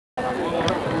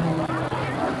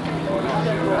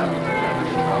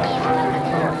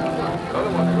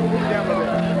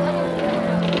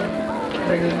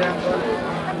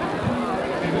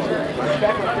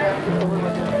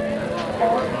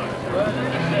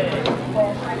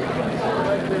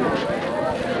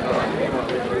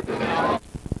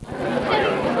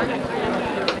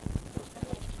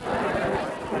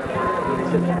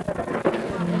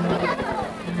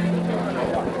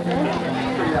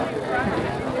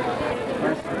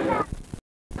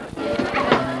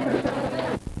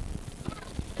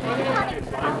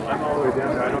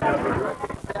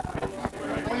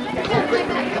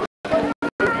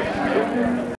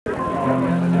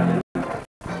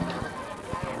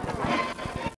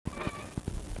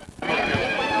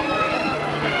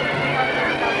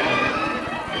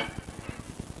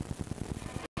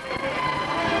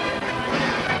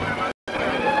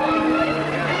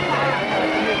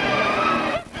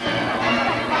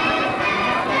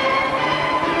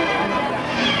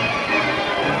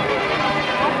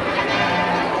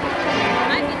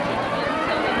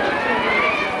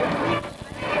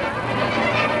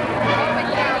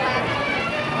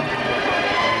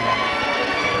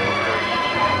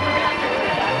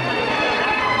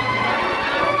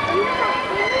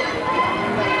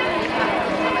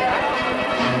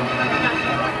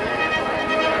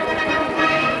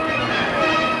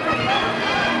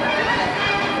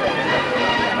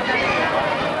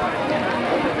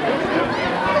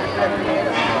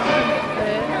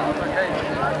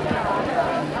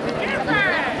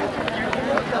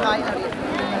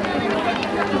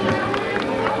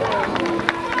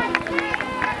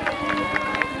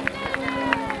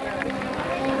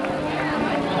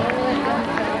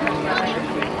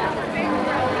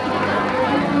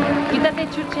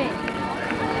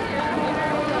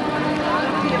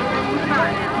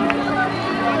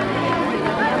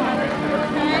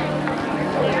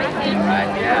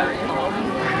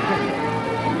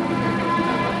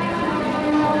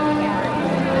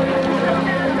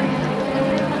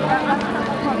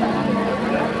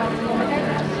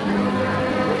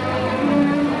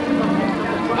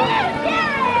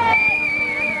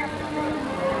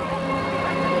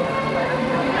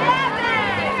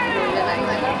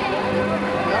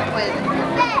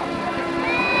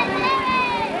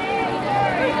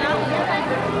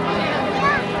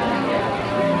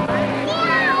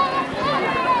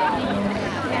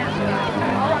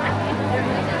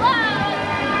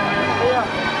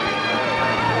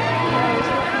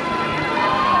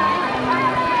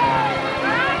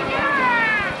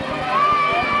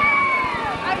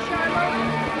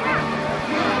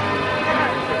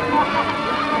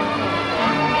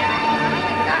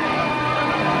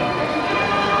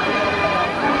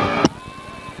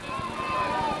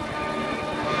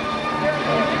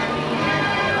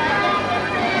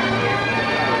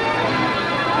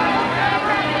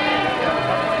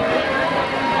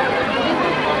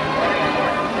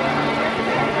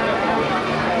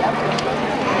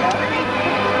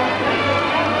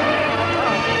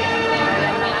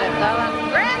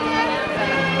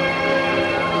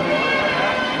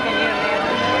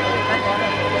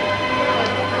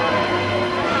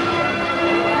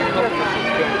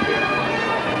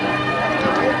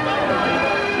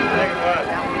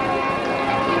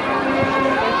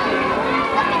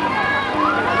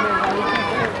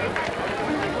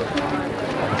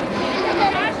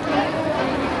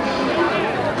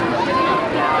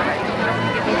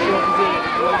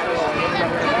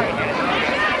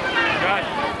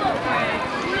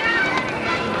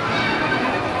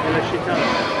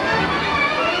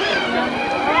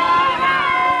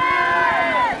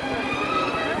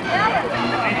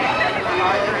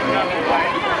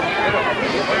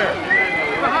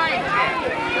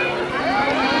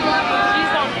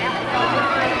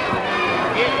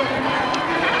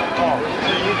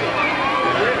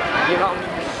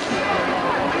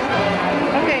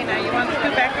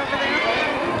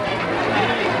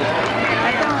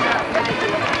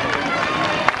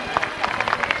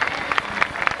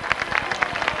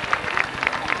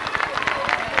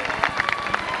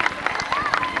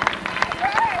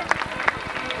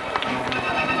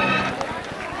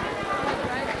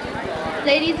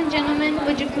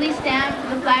would you please stand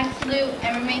for the flag salute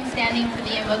and remain standing for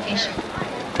the invocation?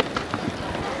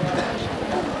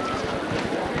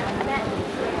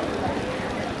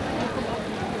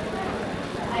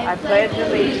 I pledge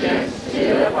allegiance to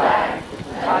the flag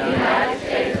of the United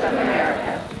States of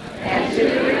America and to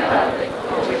the republic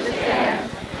for which it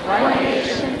stands, one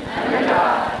nation, under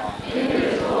God,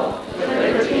 indivisible, with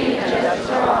liberty and justice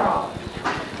for all.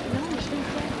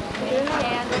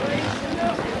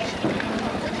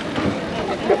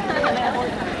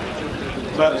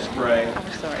 Let us pray.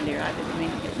 I'm sorry, dear. I didn't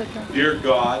mean it. Dear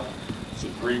God,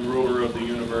 supreme ruler of the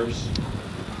universe,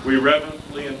 we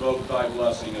reverently invoke thy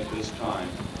blessing at this time.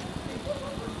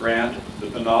 Grant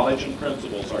that the knowledge and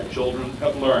principles our children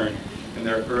have learned in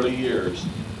their early years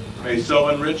may so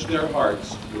enrich their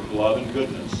hearts with love and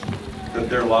goodness that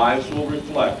their lives will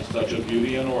reflect such a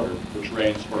beauty and order which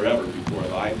reigns forever before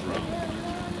thy throne.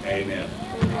 Amen.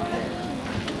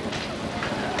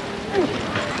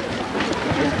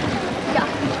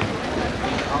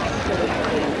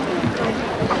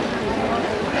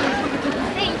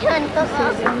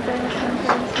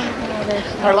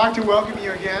 I'd like to welcome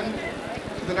you again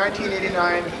to the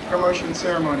 1989 promotion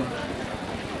ceremony.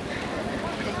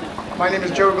 My name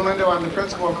is Joe Galindo. I'm the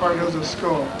principal of Cardozo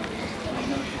School.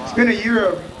 It's been a year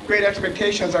of great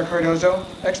expectations at Cardozo,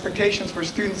 expectations for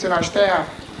students and our staff.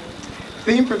 The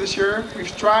theme for this year, we've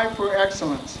strived for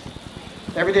excellence.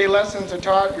 Everyday lessons are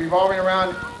taught revolving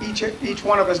around each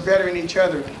one of us bettering each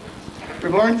other.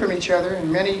 We've learned from each other,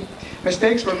 and many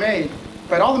mistakes were made.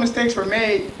 But all the mistakes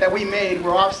that we made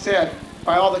were offset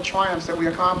by all the triumphs that we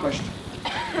accomplished.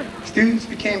 Students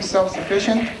became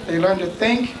self-sufficient. They learned to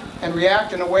think and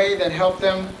react in a way that helped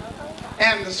them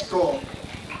and the school.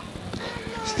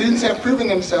 Students have proven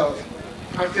themselves.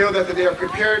 I feel that they are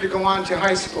prepared to go on to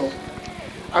high school.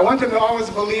 I want them to always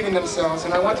believe in themselves,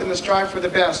 and I want them to strive for the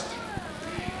best.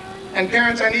 And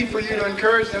parents, I need for you to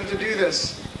encourage them to do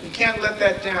this. You can't let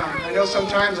that down. I know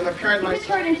sometimes when a parent We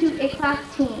turned into a class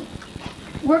team,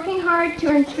 working hard to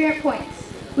earn spirit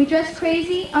points. We dressed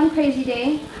crazy on Crazy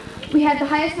Day. We had the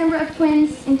highest number of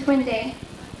twins in Twin Day,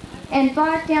 and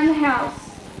brought down the house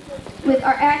with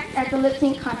our act at the lip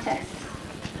sync contest.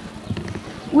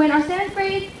 When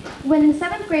the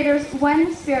seventh graders won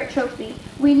the spirit trophy,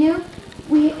 we knew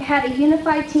we had a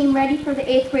unified team ready for the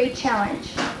 8th grade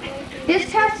challenge. This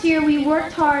past year, we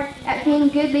worked hard at being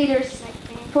good leaders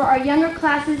for our younger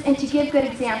classes and to give good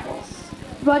examples.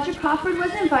 Roger Crawford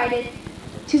was invited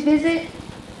to visit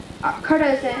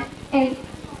Cardozo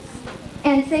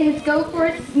and say his Go For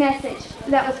It message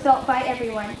that was felt by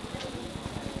everyone.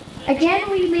 Again,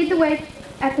 we lead the way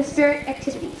at the spirit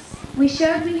activities. We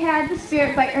showed we had the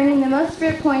spirit by earning the most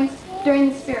spirit points during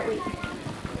the Spirit Week.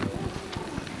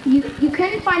 You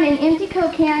couldn't find an empty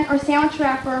Coke can or sandwich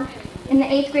wrapper in the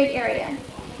 8th grade area.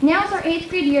 Now as our 8th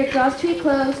grade year draws to a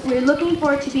close, we're looking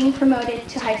forward to being promoted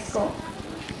to high school.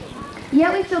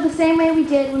 Yet we feel the same way we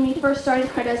did when we first started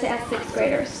Cardozo as 6th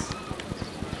graders.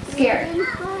 Scared.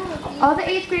 All the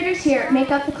 8th graders here make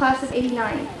up the class of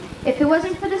 '89. If it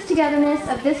wasn't for this togetherness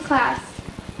of this class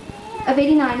of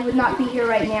 '89, we would not be here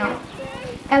right now.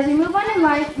 As we move on in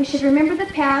life, we should remember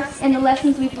the past and the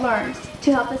lessons we've learned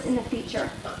to help us in the future.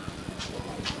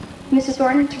 Mr.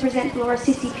 Thornton to present the Laura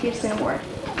C.C. Peterson Award.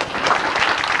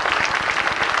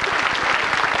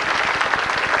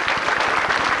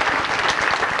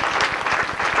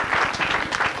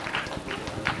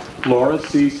 Laura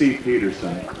C.C.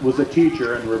 Peterson was a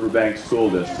teacher in Riverbank School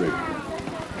District.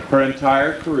 Her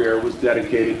entire career was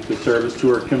dedicated to service to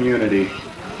her community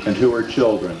and to her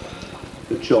children,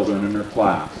 the children in her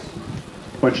class.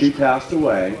 When she passed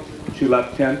away, she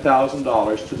left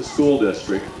 $10,000 to the school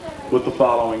district with the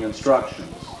following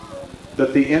instructions: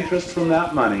 that the interest from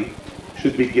that money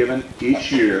should be given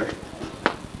each year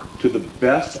to the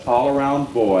best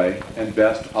all-around boy and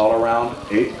best all-around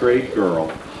 8th grade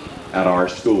girl at our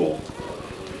school.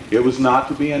 It was not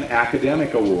to be an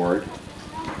academic award,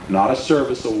 not a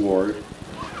service award,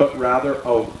 but rather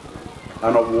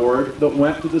an award that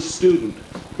went to the student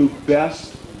who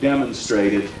best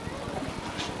demonstrated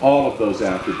all of those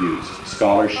attributes: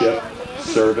 scholarship,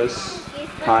 service,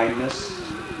 kindness,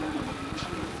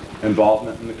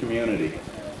 involvement in the community.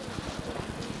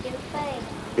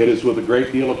 It is with a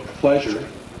great deal of pleasure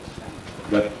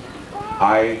that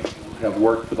I have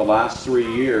worked for the last 3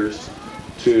 years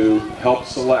to help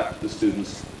select the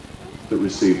students that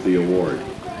receive the award.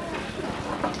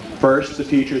 First, the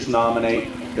teachers nominate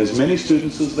as many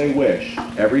students as they wish,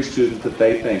 every student that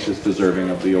they think is deserving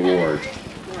of the award.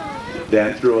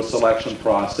 Then, through a selection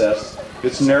process,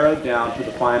 it's narrowed down to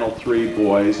the final 3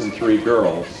 boys and 3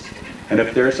 girls. And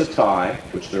if there's a tie,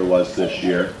 which there was this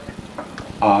year,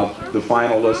 The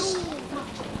finalists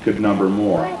could number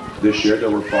more. This year there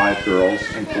were 5 girls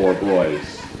and 4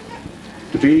 boys.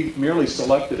 To be merely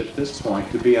selected at this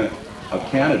point to be a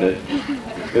candidate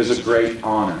is a great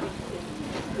honor.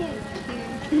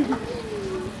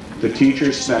 The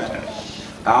teachers spent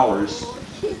hours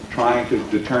trying to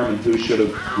determine who should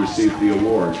have received the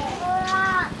award.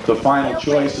 The final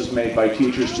choice is made by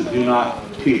teachers that do not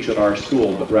teach at our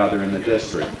school, but rather in the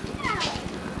district.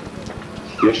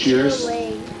 This year's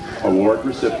award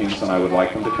recipients, and I would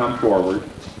like them to come forward,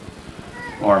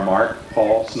 are Mark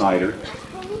Paul Snyder,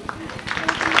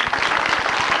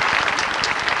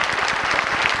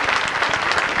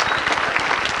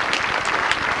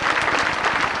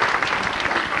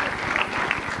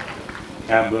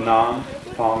 and Bunam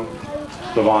Pong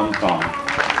Savan Thong.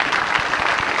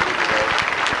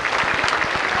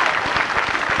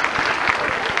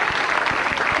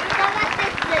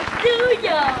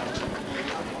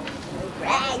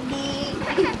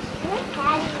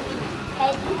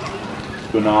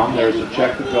 Bunam, there's a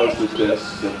check that goes with this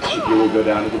that if you will go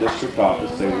down to the district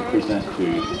office, they will present to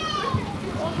you.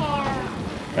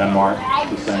 And Mark,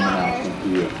 the same announcement to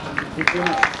you.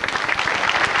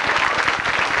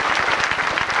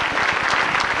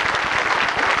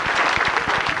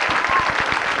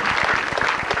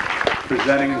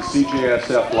 Presenting the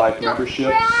CJSF Life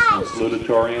memberships and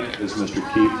salutatorian is Mr.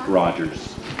 Keith Rogers.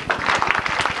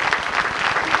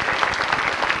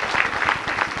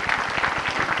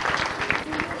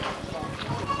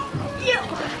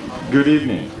 Good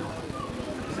evening.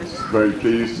 Very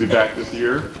pleased to be back this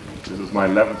year. This is my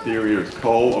 11th year as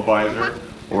co-advisor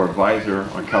or advisor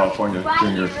on California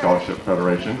Junior Scholarship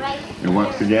Federation. And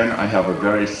once again, I have a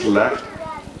very select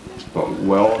but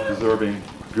well-deserving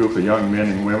group of young men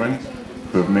and women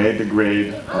who have made the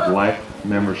grade of life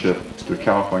membership to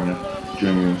California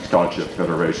Junior Scholarship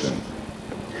Federation.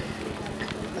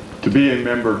 To be a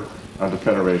member of the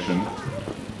Federation,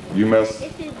 you must,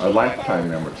 a lifetime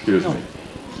member, excuse me,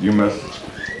 you must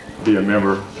be a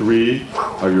member 3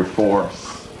 of your 4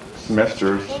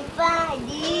 semesters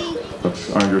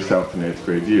on your 7th and 8th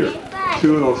grade year.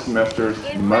 2 of those semesters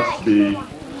must be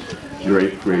your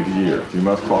 8th grade year. You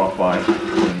must qualify for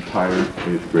the entire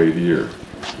 8th grade year.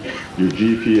 Your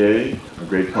GPA, a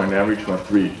grade point average,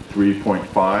 must be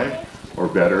 3.5 or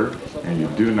better, and you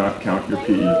do not count your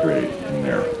PE grade in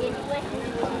there.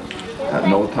 At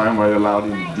no time are you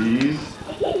allowed any D's,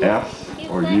 F's,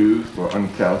 or U's for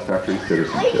unsatisfactory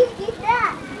citizenship.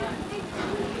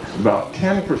 About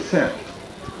 10%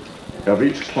 of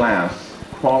each class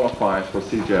qualifies for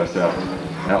CJSF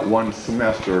at one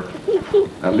semester,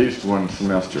 at least one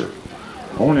semester.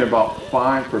 Only about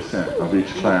 5% of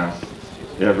each class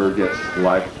ever gets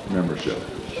life membership.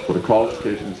 So the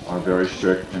qualifications are very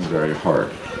strict and very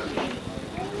hard.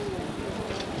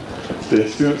 The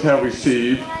students have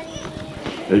received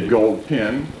a gold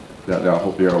pin that I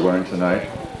hope they are wearing tonight,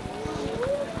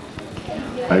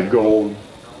 a gold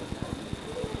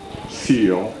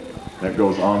seal that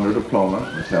goes on their diploma,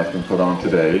 which has been put on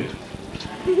today,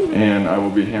 and I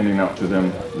will be handing out to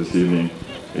them this evening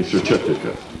a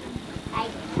certificate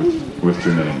with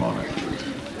your name on it.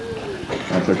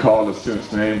 As I call the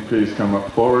student's name, please come up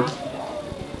forward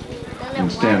and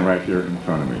stand right here in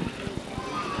front of me.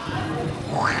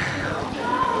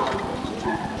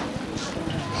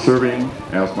 Serving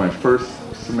as my first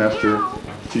semester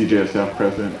CJSF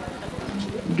President,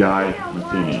 Guy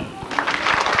Matheny.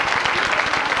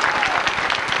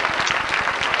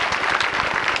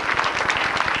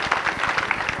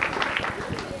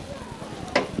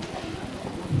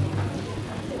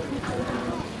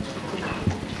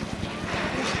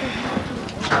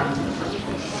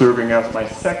 Serving as my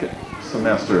second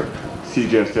semester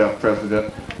CJSF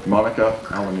President, Monica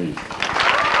Alanis.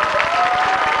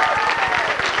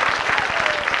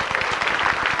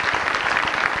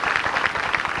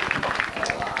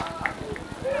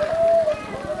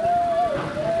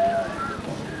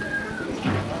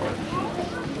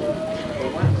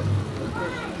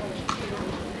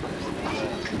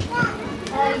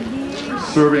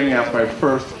 Serving as my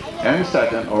first and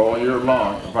second all year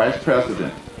long Vice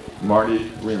President, Marty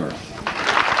Reimers.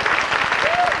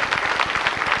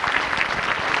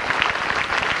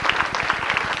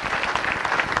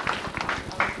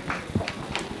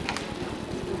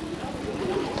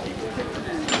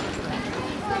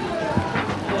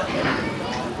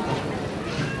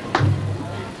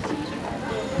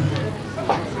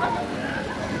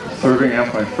 Serving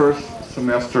as my first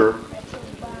semester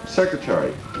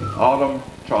Secretary, Autumn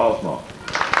Charlesmo.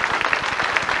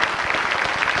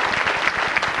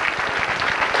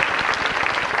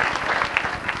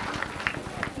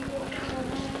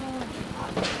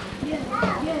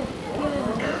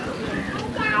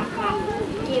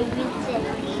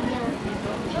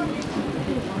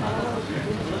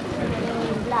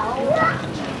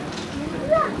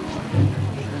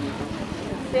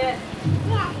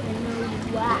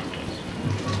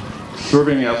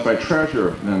 Serving as my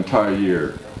treasurer the entire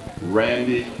year,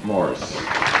 Randy Morris.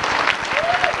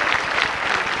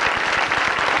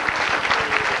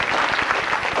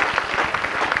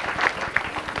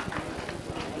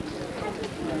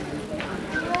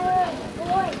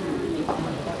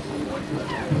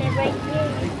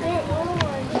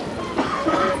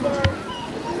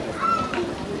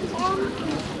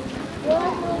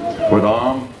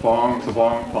 Wadam Fong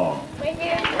Sabong Fong. Thank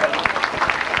you.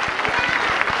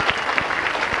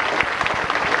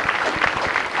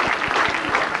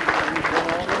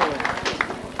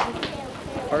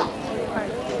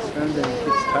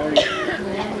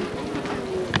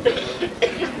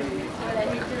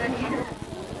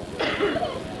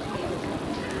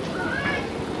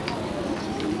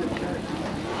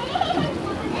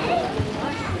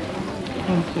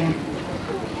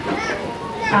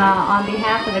 On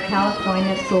behalf of the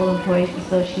California School Employees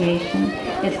Association,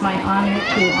 it's my honor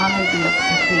to honor these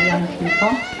three young people.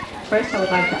 First, I would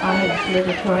like to honor the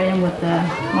salutatorian with a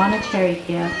monetary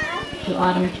gift to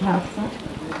Autumn Chelsea.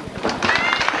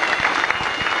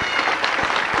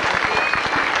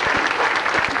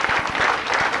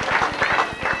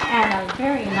 And a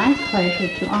very nice pleasure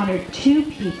to honor two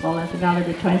people as the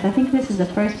valedictorians. I think this is the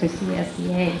first for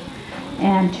CSEA.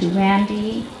 And to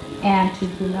Randy and to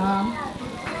Gulam.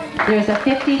 There's a $50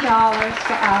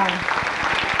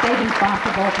 savings bond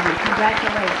for both of you.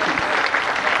 Congratulations.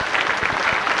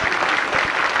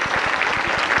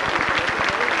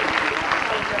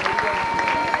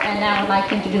 And now I'd like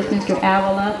to introduce Mr.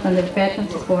 Avila from the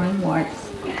Veterans Foreign Wards.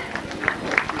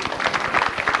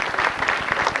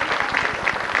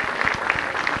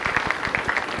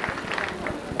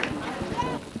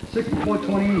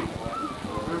 $64.20.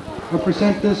 I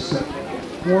present this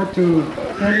award to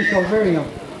Andy Salverio.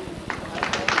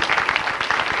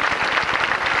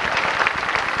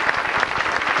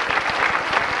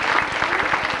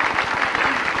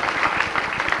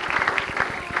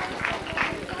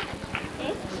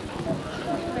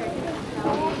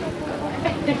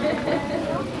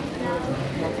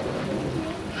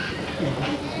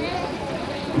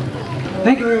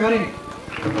 Thank you, everybody.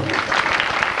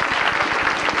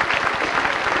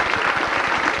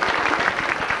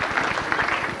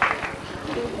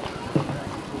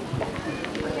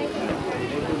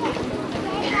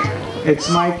 It's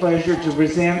my pleasure to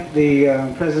present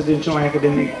the Presidential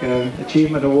Academic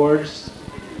Achievement Awards,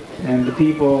 and the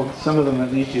people, some of them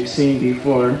at least you've seen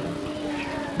before.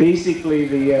 Basically,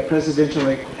 the Presidential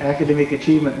Academic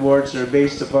Achievement Awards are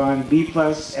based upon B+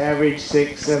 average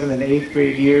 6th, 7th, and 8th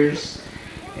grade years,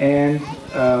 and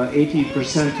 80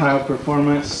 percentile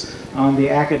performance on the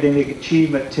academic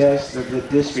achievement test that the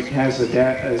district has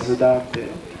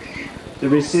adopted. The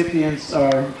recipients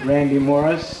are Randy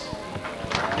Morris,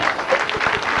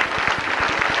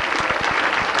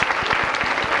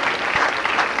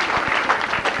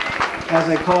 as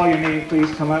I call your name,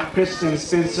 please come up. Kristen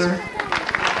Spencer.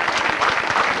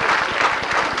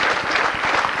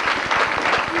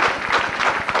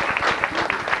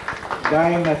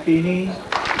 Guy Matheny.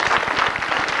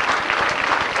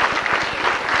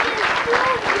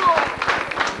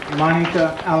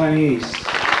 Monica Alanis.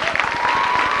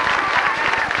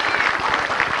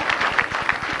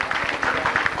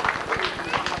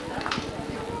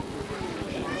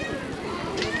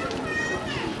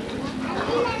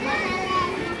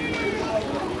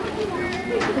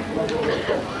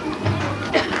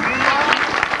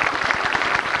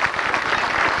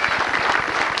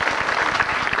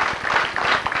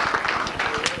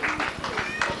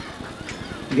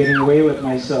 Getting away with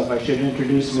myself. I should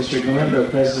introduce Mr. Galindo,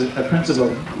 principal.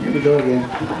 Here we go again.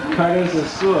 Cardozo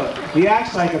School. He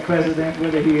acts like a president,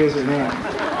 whether he is or not.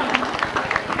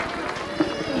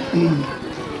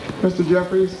 Mr.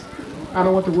 Jeffries, I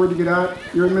don't want the word to get out.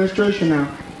 Your administration now.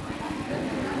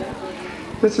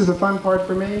 This is a fun part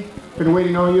for me. Been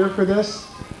waiting all year for this.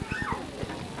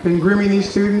 Been grooming these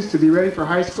students to be ready for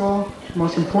high school.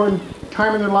 Most important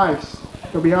time in their lives.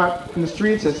 They'll be out in the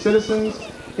streets as citizens,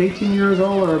 18 years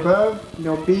old or above.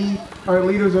 They'll be our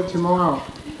leaders of tomorrow.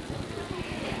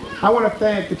 I want to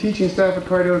thank the teaching staff at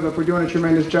Cardozo for doing a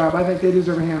tremendous job. I think they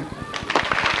deserve a hand.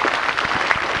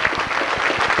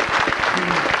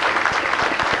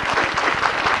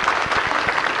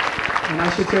 And I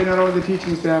should say not only the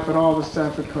teaching staff, but all the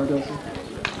staff at Cardozo.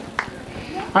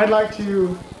 I'd like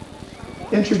to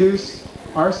introduce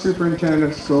our superintendent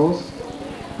of schools,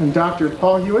 and Dr.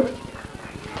 Paul Hewitt.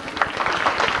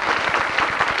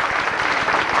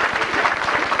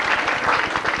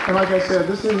 And like I said,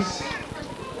 this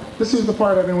is the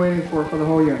part I've been waiting for the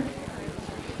whole year.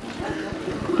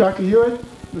 Dr. Hewitt,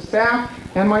 the staff,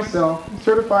 and myself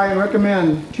certify and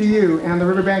recommend to you and the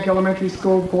Riverbank Elementary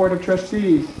School Board of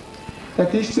Trustees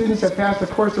that these students have passed a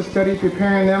course of study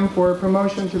preparing them for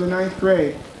promotion to the 9th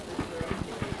grade.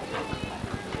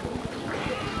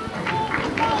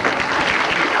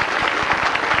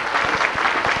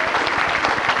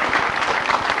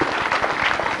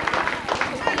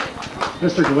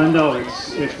 Mr. Galindo,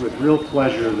 it's with real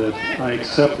pleasure that I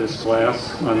accept this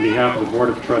class on behalf of the Board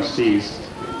of Trustees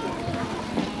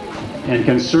and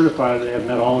can certify that they have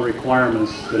met all the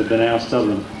requirements that have been asked of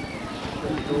them.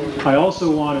 I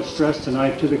also want to stress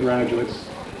tonight to the graduates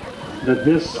that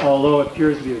this, although it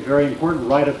appears to be a very important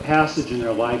rite of passage in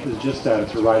their life, is just that,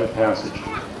 it's a rite of passage.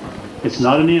 It's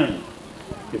not an end,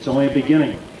 it's only a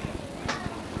beginning.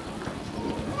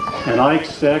 And I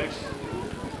expect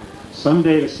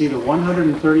someday to see the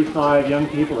 135 young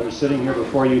people that are sitting here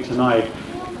before you tonight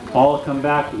all come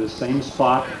back to the same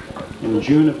spot in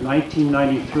June of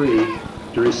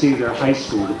 1993 to receive their high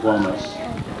school diplomas.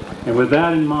 And with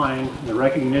that in mind, the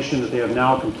recognition that they have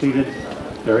now completed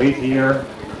their 8th year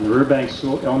in the Riverbank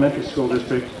Elementary School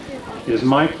District, it is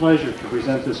my pleasure to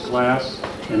present this class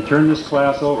and turn this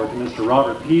class over to Mr.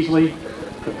 Robert Peasley,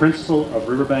 the principal of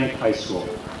Riverbank High School.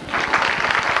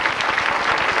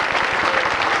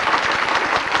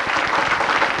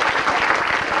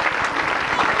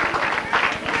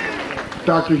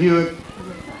 Dr. Hewitt,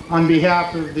 on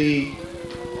behalf of the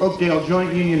Oakdale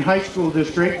Joint Union High School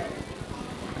District,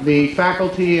 the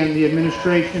faculty and the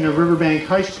administration of Riverbank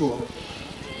High School,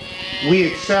 we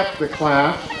accept the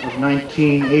class of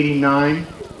 1989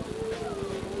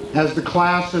 as the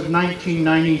class of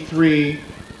 1993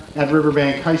 at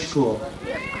Riverbank High School.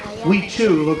 We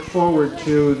too look forward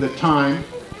to the time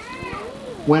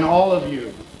when all of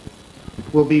you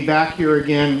will be back here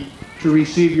again to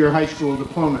receive your high school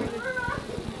diploma.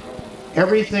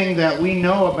 Everything that we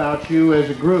know about you as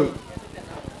a group,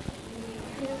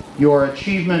 your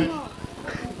achievement,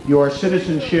 your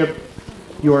citizenship,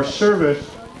 your service,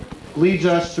 leads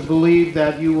us to believe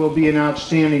that you will be an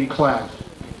outstanding class.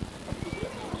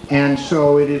 And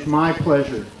so it is my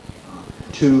pleasure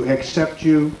to accept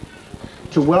you,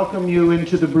 to welcome you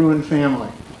into the Bruin family.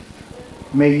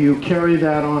 May you carry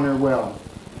that honor well.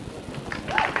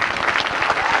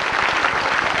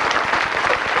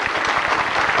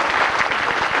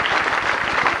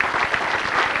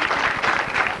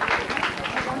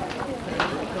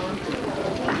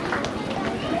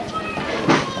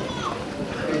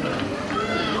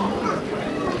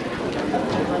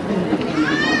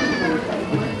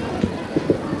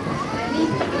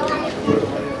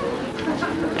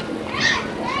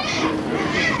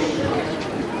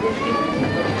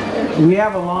 We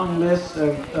have a long list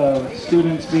of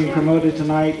students being promoted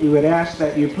tonight. We would ask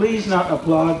that you please not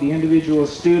applaud the individual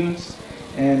students,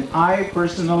 and I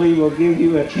personally will give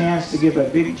you a chance to give a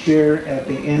big cheer at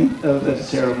the end of the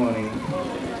ceremony.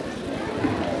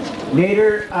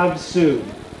 Nader Absu.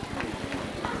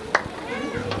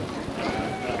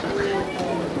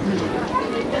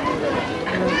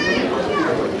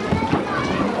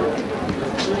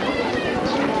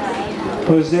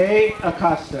 Jose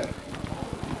Acosta.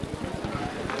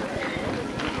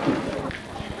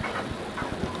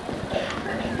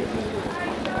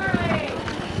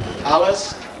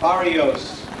 Alice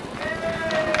Barrios.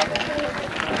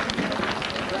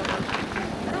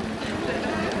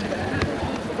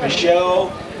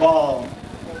 Michelle Ball.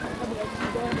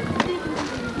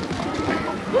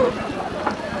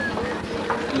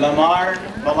 Lamar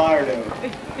Ballardo.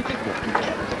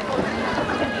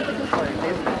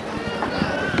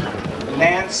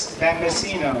 Lance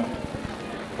Bambasino.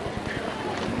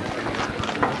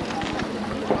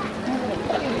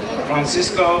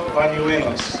 Francisco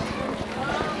Bañuelos.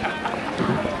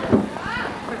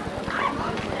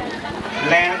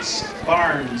 Lance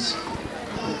Barnes.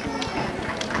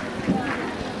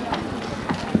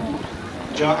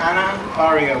 Joanna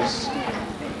Barrios.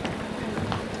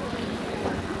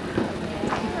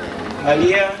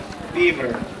 Malia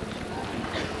Beaver.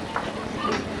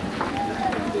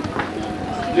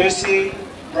 Lucy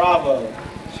Bravo.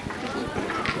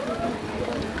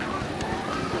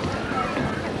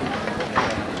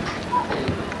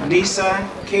 Lisa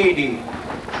Cady.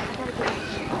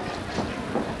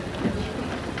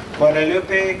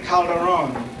 Guadalupe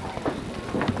Calderon.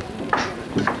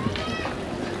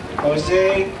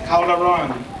 Jose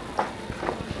Calderon.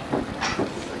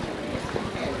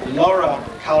 Laura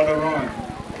Calderon.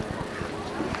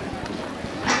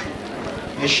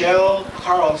 Michelle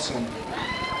Carlson.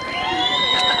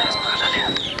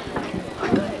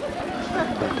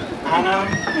 Anna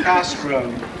Castro.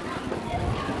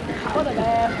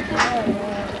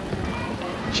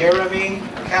 Jeremy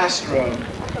Castro.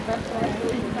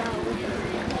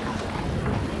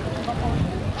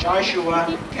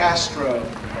 Joshua Castro.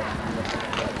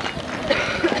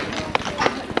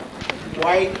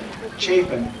 Dwight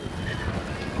Chapin.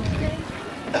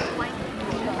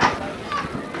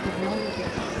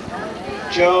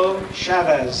 Joe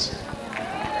Chavez.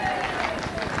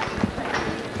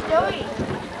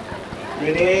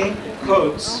 Renee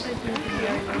Coates.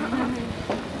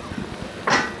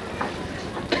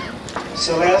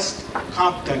 Celeste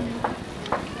Compton.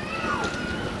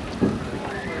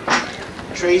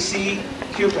 Tracy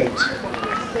Cupid.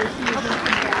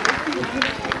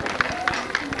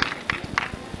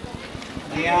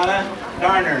 Deanna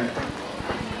Darner.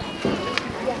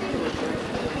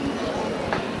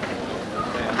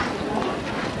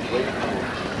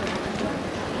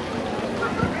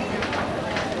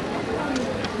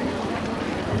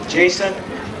 Jason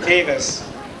Davis.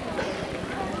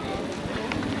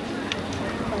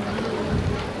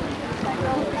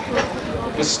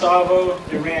 Gustavo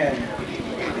Duran.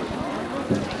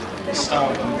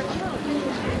 Gustavo.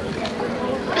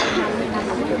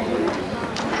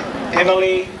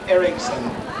 Emily Erickson.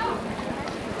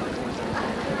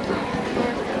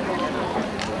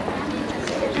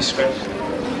 Description.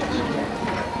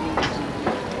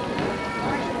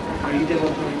 Are you did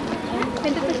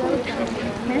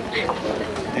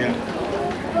Yeah.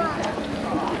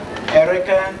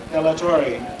 Erica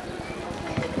Delatorre.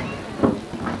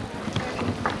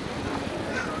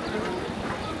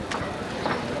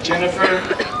 Jennifer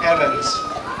Evans.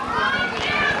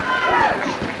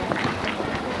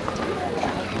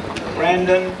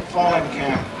 Brandon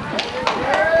Fallenkamp.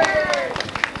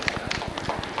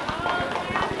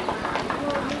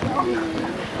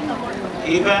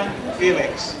 Eva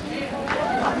Felix.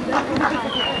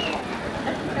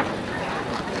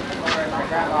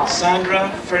 Sandra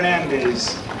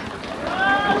Fernandez.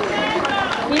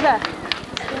 Eva.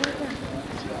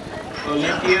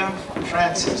 Olympia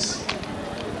Francis.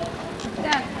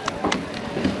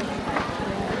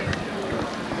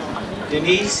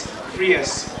 Denise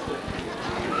Frias.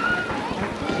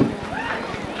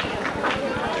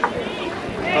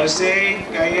 Jose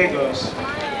Gallegos.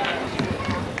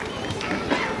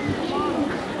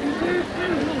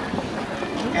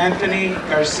 Anthony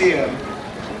Garcia.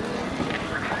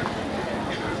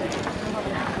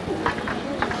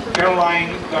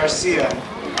 Caroline Garcia.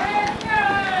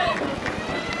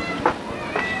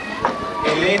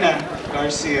 Elena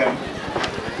Garcia.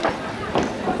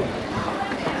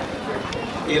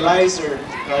 Elizer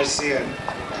Garcia.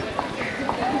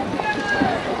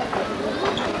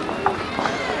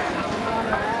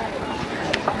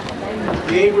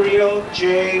 Gabriel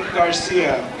J.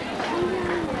 Garcia.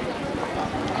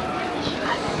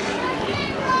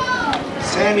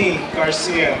 Sammy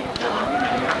Garcia.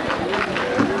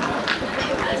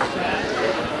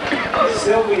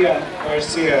 Sylvia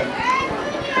Garcia.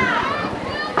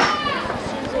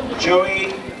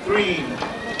 Joey Green.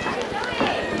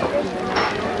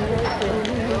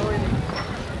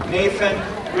 Nathan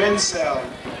Grinsell.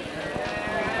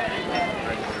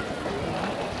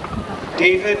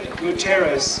 David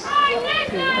Gutierrez.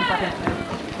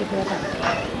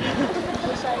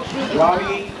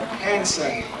 Robbie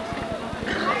Hansen.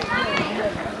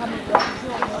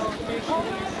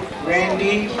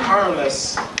 Randy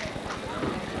Harless.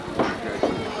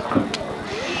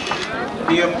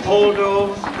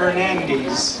 Leopoldo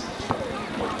Hernandez.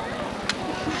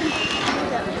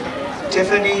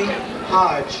 Tiffany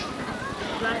Hodge.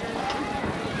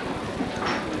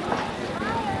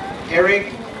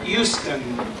 Eric Houston.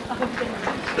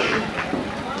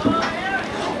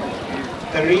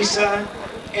 Teresa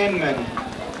Inman.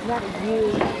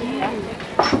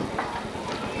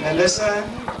 Melissa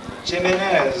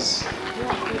Jimenez.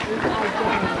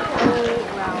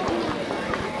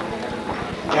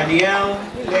 Danielle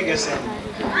Legason.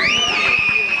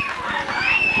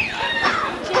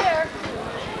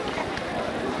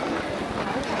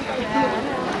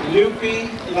 Lupe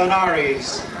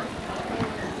Linares.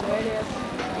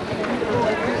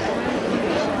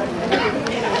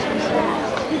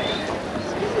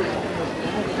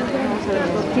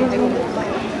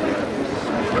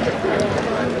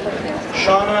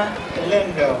 Shauna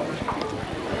Lindo.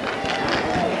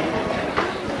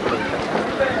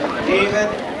 David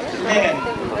Lynn.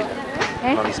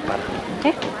 No dispara.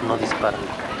 No dispara.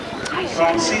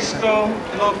 Francisco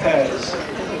Lopez.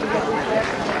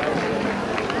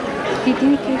 Sí,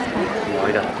 tiene que disparar.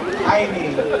 Mira.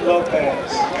 Jaime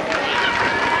Lopez.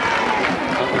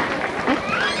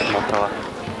 No trabaja.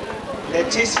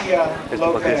 Leticia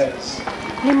Lopez.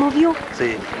 ¿Le movió?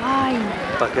 Sí. Ay.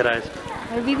 ¿Para qué era eso?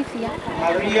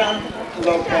 María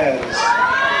Lopez.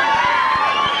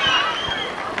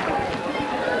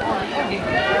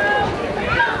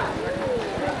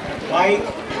 Mike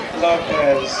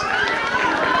Lopez.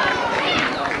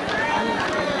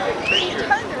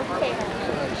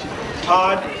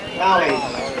 Todd Malley.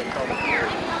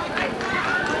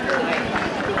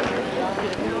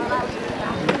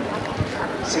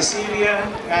 Cecilia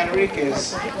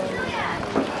Manriquez.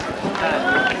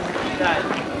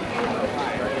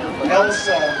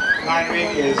 Elsa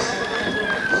Manriquez.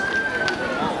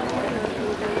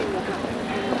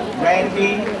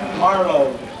 Randy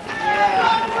Marlowe.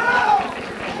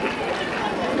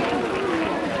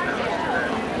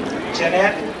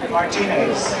 Jeanette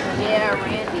Martinez. Yeah,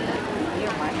 Randy.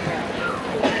 You're my friend.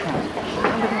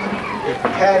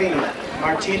 Patty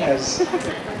Martinez.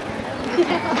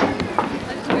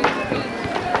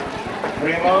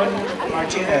 Ramon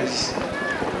Martinez.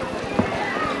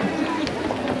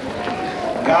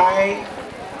 Guy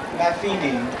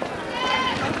Matheny.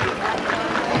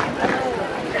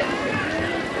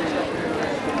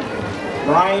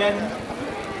 Brian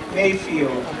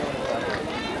Mayfield.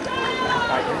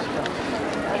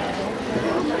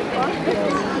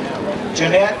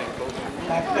 Jeanette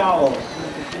McDowell.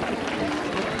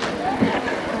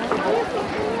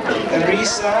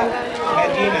 Teresa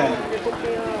Medina.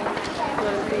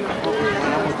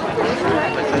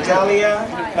 Natalia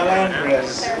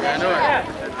Melandres.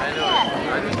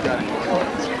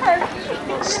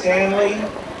 Stanley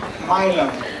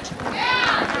Milam.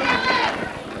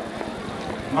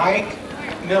 Mike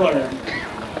Miller.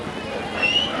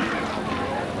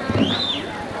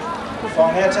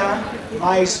 Fonetta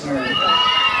Meissner.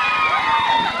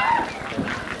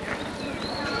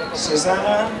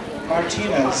 Susanna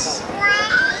Martinez.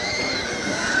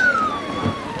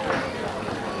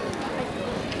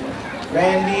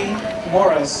 Randy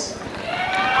Morris.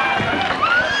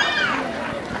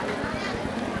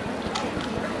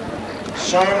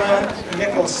 Sharma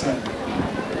Nicholson.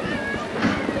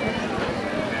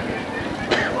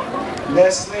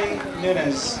 Leslie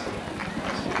Nunes.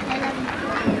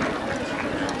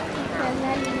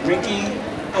 Ricky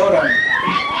Odom.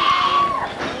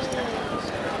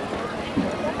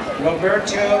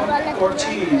 Roberto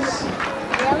Ortiz.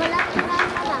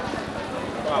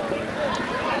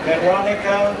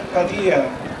 Veronica Padilla.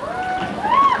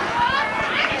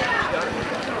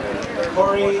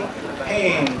 Corey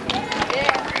Payne.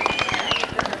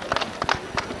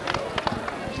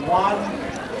 Juan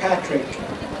Patrick.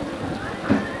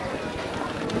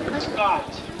 Scott.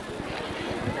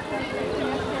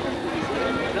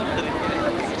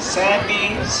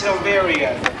 Sandy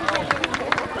Silveria.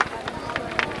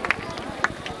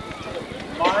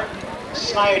 Mark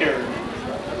Snyder.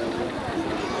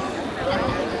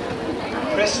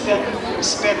 Kristen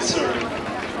Spencer.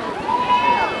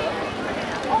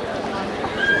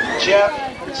 Jeff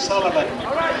Sullivan.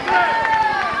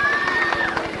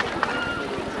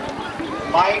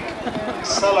 Mike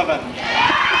Sullivan.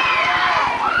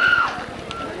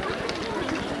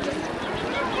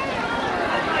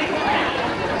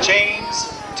 James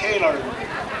Taylor.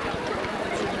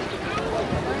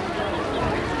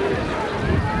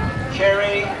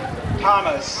 Carrie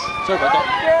Thomas. Sorry about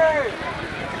that.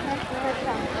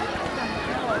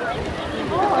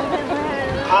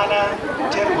 Hannah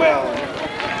Tidwell.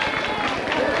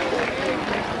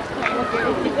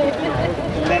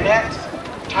 Lynette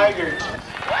Tigert.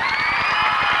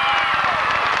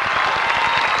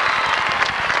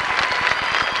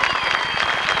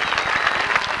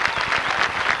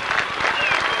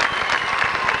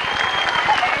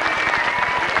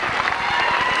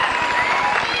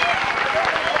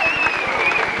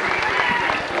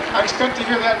 I expect to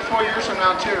hear that 4 years from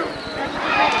now, too.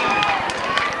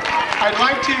 I'd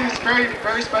like to, this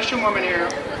very special woman here,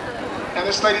 and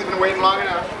this lady's been waiting long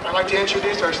enough. I'd like to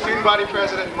introduce our student body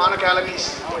president, Monica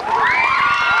Alanis.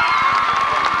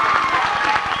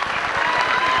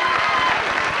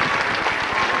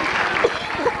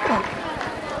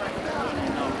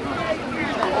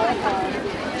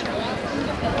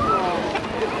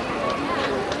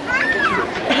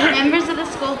 Members of the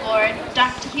school board,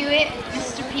 Dr. Hewitt,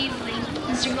 Mr. Peasley,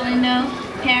 Mr. Galindo,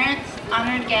 parents,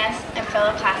 honored guests, and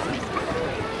fellow classmates.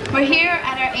 We're here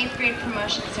at our 8th grade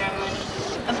promotion ceremony.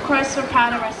 Of course, we're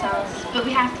proud of ourselves, but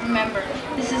we have to remember,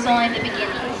 this is only the beginning.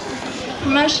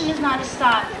 Promotion is not a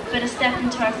stop, but a step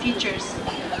into our futures.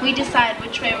 We decide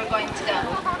which way we're going to go.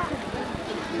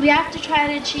 We have to try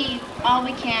to achieve all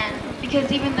we can,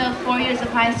 because even though 4 years of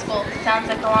high school sounds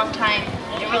like a long time,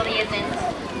 it really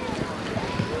isn't.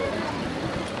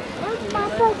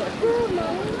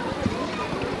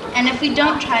 And if we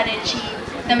don't try to achieve,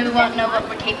 then we won't know what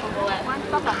we're capable of.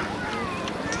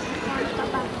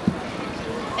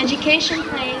 Education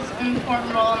plays an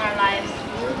important role in our lives.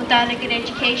 Without a good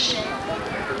education,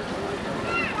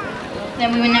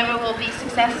 then we never will be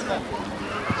successful.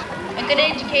 A good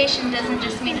education doesn't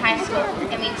just mean high school,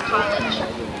 it means college.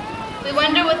 We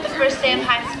wonder what the first day of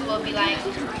high school will be like.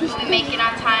 Will we make it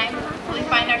on time? Will we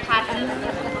find our classes?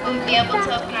 Will we be able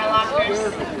to open our lockers?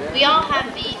 We all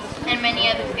have these and many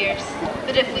other fears,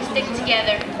 but if we stick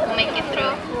together, we'll make it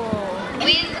through.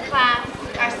 We as a class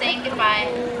are saying goodbye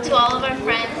to all of our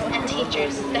friends and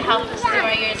teachers that helped us through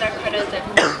our years at Cardozo.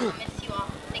 Miss you all.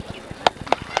 Thank you.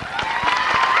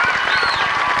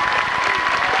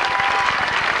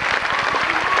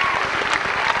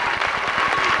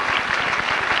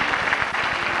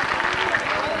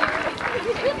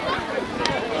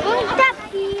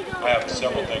 I have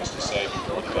several things to say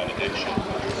before the benediction.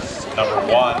 Number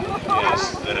one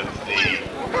is that if the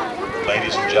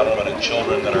ladies and gentlemen and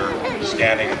children that are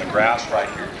standing in the grass right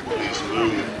here, please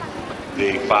move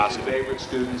the class of favorite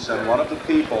students. And one of the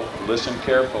people, listen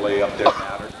carefully up there,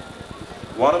 Matter.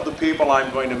 One of the people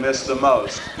I'm going to miss the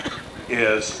most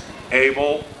is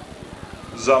Abel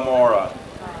Zamora.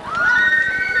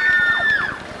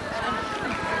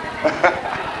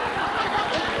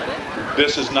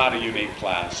 This is not a unique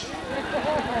class.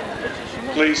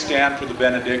 Please stand for the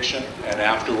benediction, and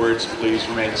afterwards, please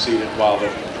remain seated while the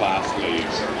class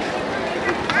leaves.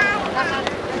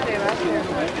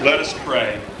 Let us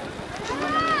pray.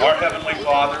 Our Heavenly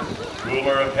Father,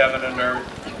 ruler of heaven and earth,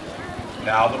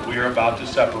 now that we are about to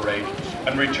separate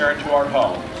and return to our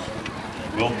homes,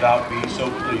 wilt Thou be so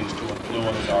pleased to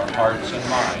influence our hearts and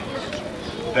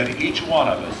minds that each one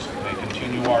of us may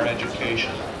continue our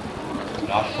education,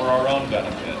 not for our own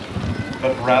benefit,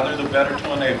 but rather the better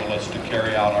to enable us to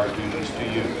carry out our duties to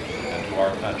you and to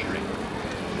our country.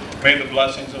 May the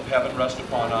blessings of heaven rest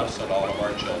upon us and all of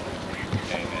our children.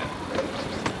 Amen.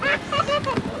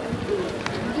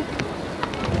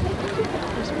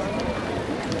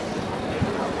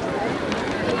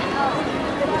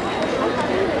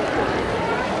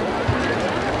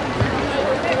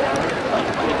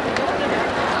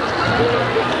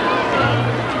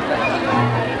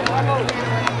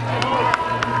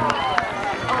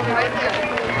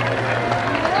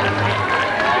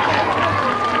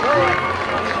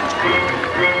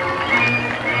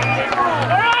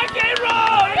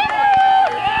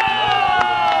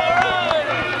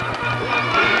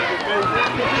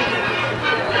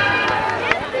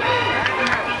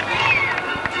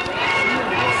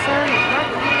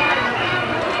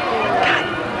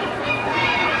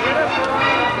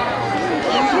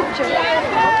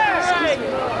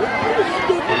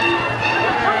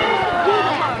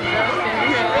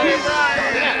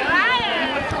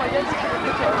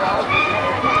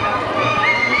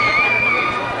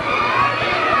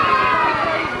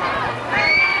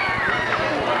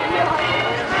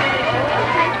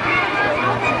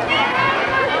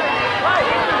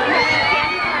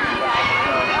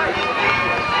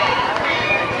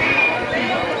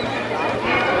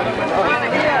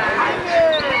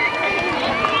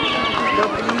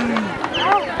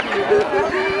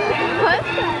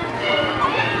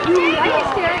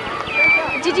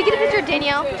 Did you get a picture of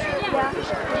Danielle? Yeah.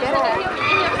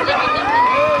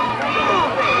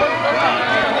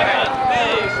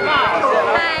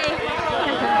 Hi.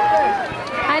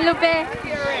 Hi, Lupe.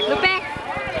 Lupe.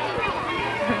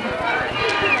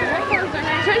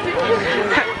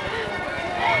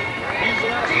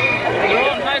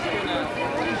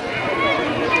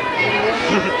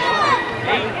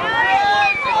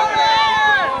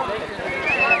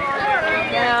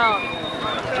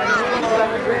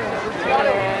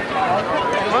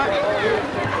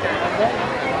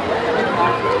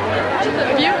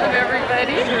 The view of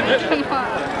everybody. Come on.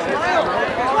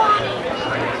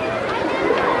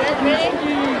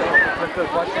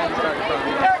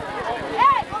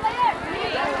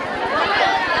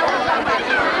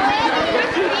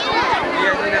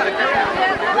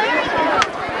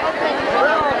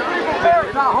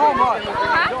 Not home, huh?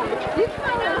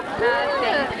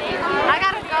 I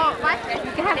gotta go. What?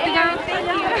 You have to go. Thank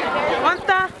you.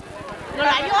 ¿Cuánta? ¿No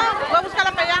la ayuda? Voy a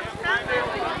buscarla para allá.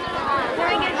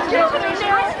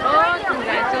 Oh,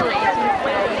 congratulations.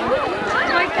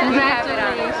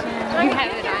 Congratulations. You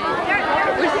have it on.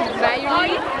 Where's that your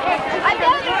name?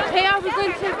 Hey, I was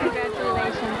going to say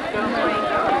congratulations.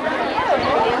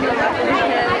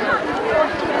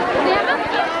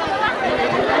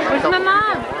 Where's my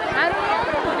mom? I don't know.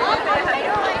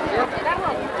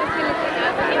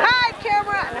 Hi,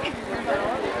 camera.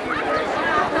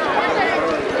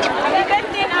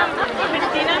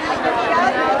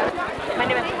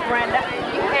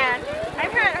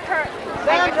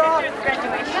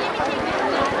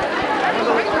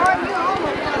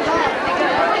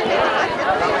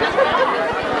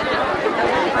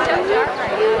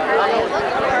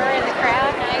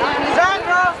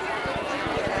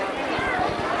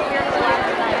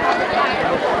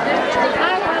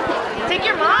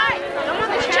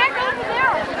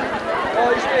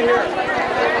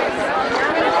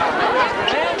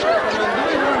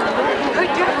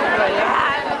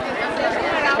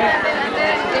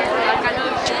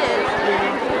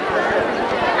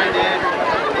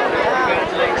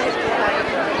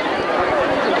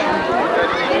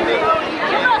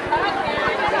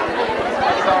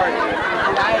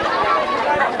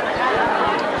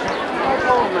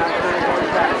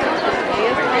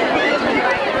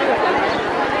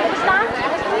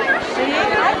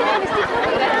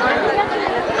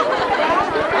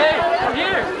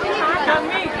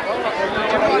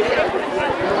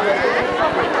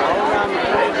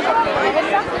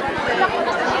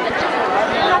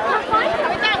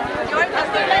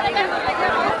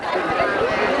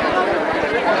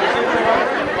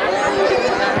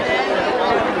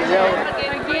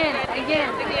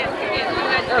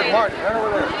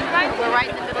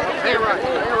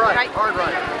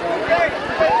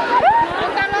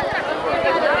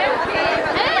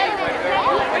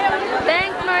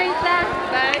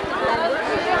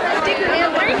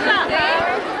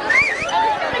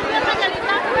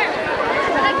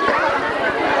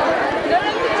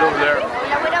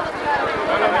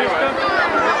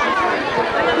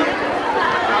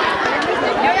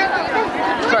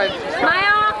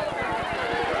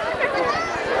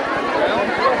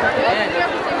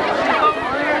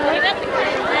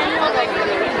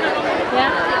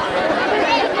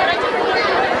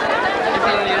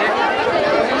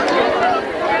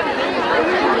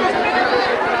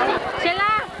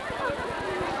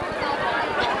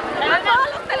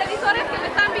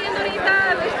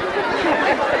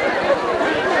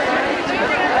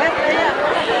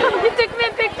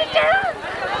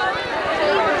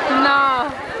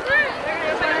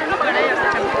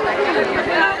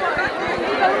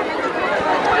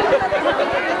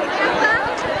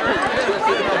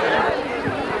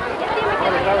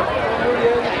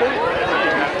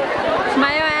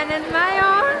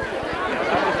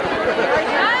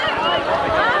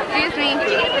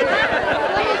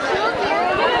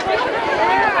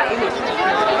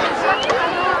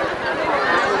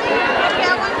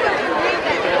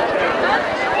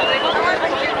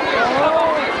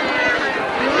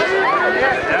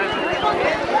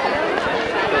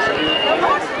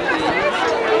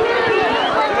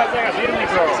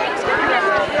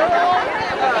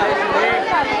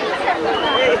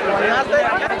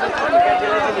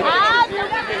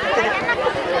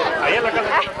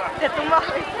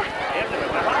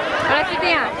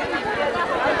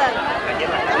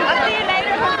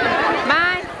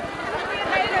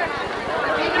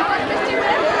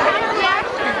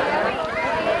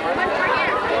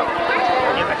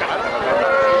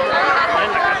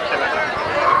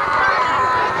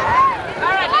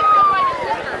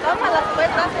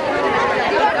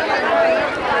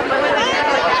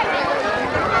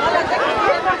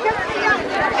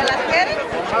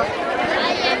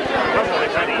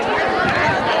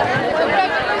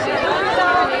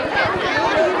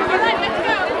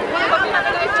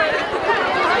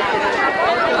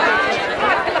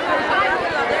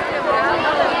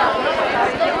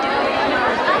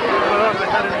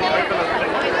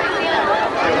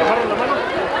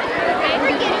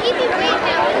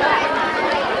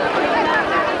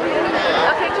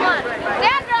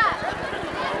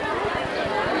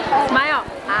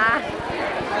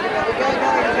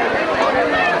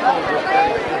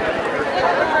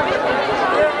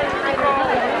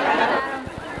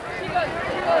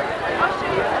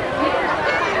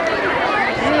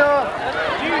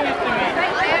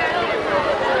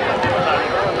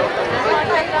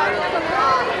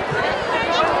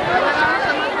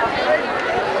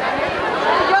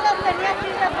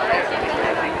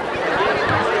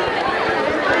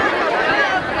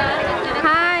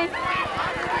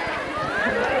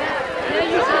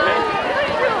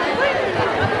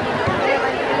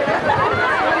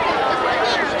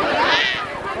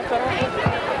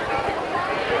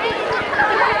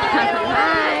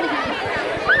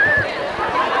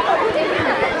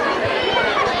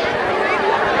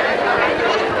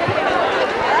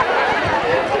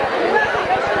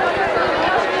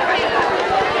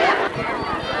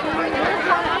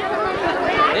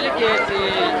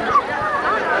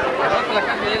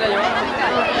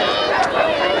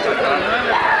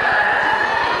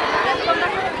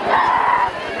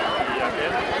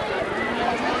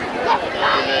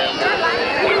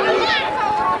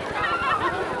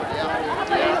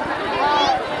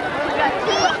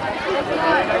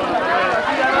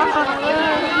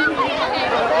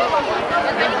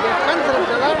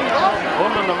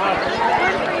 Uno nomás.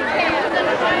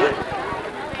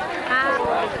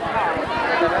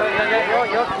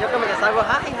 Yo que me les hago,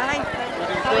 ay, ay.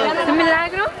 ¿Es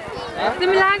milagro? ¿Es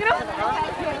milagro?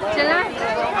 Chela?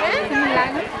 ¿Es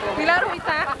milagro? Milagro,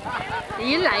 Mita.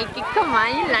 You like it, come on,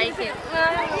 you like it.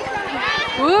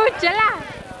 Chela.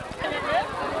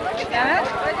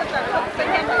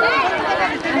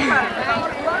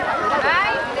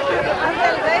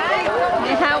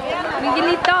 Deja,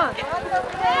 Miguelito.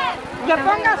 Que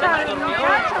pongas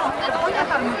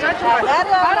al muchacho.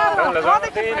 Agárralo.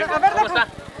 ¿Cómo está?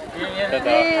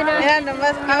 Mira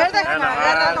nomás. A ver, déjame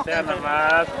agárralo. Mira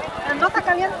nomás. No está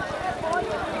caliente.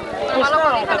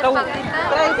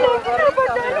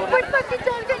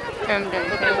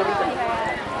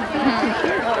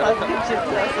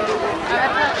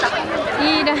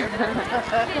 Mira.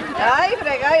 Ay,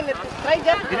 frega, y le traes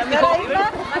ya pulsera ahí,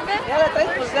 ya le traes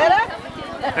pulsera.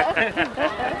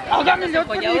 Óigame, yo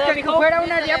te dije que fuera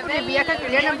una diápolis vieja que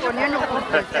vienen poniendo con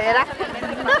pulsera.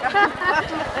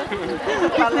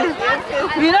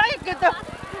 Mira, y que te...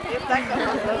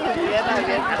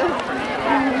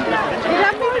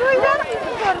 Mira, mira,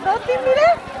 gordote, mire.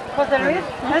 José Luis,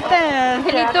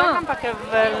 Angelito. Para que le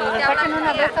saquen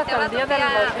una de estas al día del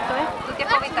bolsito,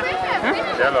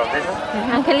 ¿Ya lo dices?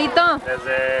 Angelito.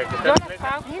 Desde que Yo está les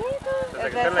pago. desde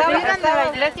que está en la iglesia. De la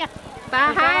iglesia.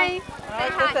 Bye. Hi.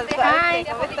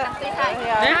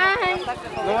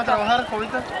 ¿No va a trabajar,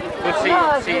 Jovita? Pues sí,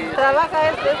 No, sí. si trabaja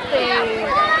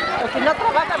o si no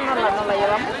trabaja no la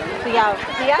llevamos. Si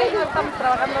hay, no estamos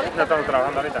trabajando ahorita. Ya estamos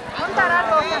trabajando ahorita.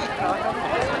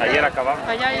 Ayer acabamos.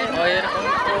 Oye,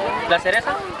 ¿la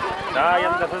cereza? Ah, ya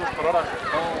nos fuimos por horas.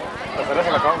 La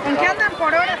cereza la acabamos. ¿En qué andan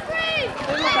por hora?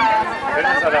 Fuimos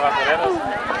a de basureros.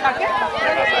 ¿A qué? De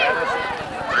basureros.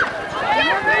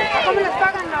 ¿Cómo les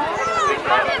pagan la hora?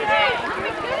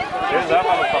 Sí, ya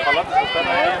para los papalotes que están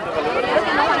ahí en el lugar.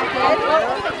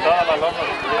 Toda la loma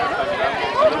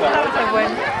Qué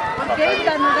bueno. ¿Qué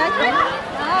están gacho?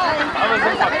 Vamos a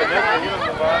un papelero que iban a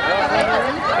tomar.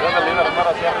 Ya salí a armar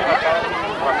hacia arriba acá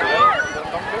un papelero.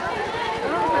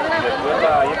 Después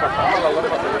ahí pasamos la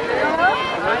loma.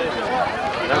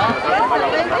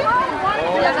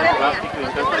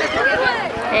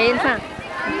 Hey, Elsa.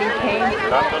 They came.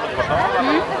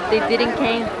 They didn't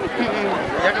came.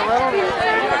 ¿Ya acabaron?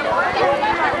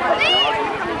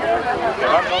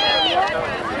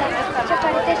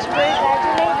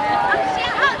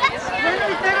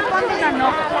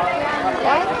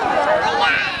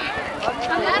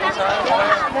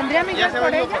 ¿Vendría Miguel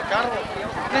por ella?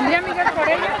 ¿Vendría Miguel por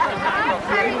ella?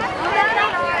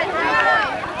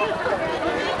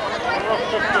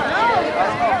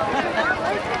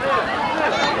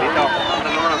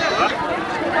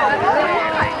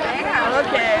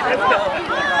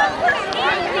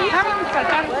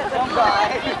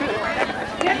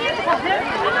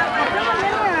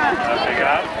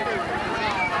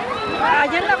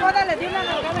 Ayer en la boda le di una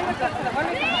nalgada y se la fue a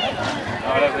mi casa.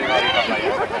 Ahora sí, ahorita playa.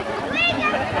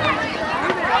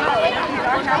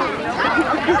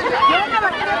 Yo no la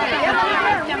quiero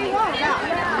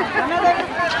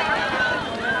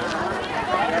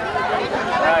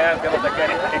Ya, es que no te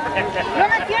quiere. ¿No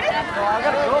me quieres?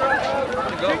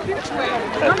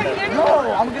 ¿No me quieres? No,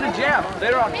 I'm gonna jam.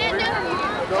 Later on.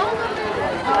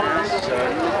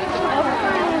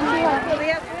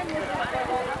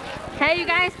 Hey, you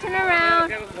guys, turn around.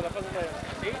 You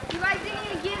guys didn't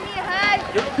even give me a hug.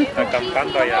 Está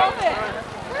cantando allá.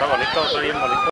 Está bonito, está bien bonito.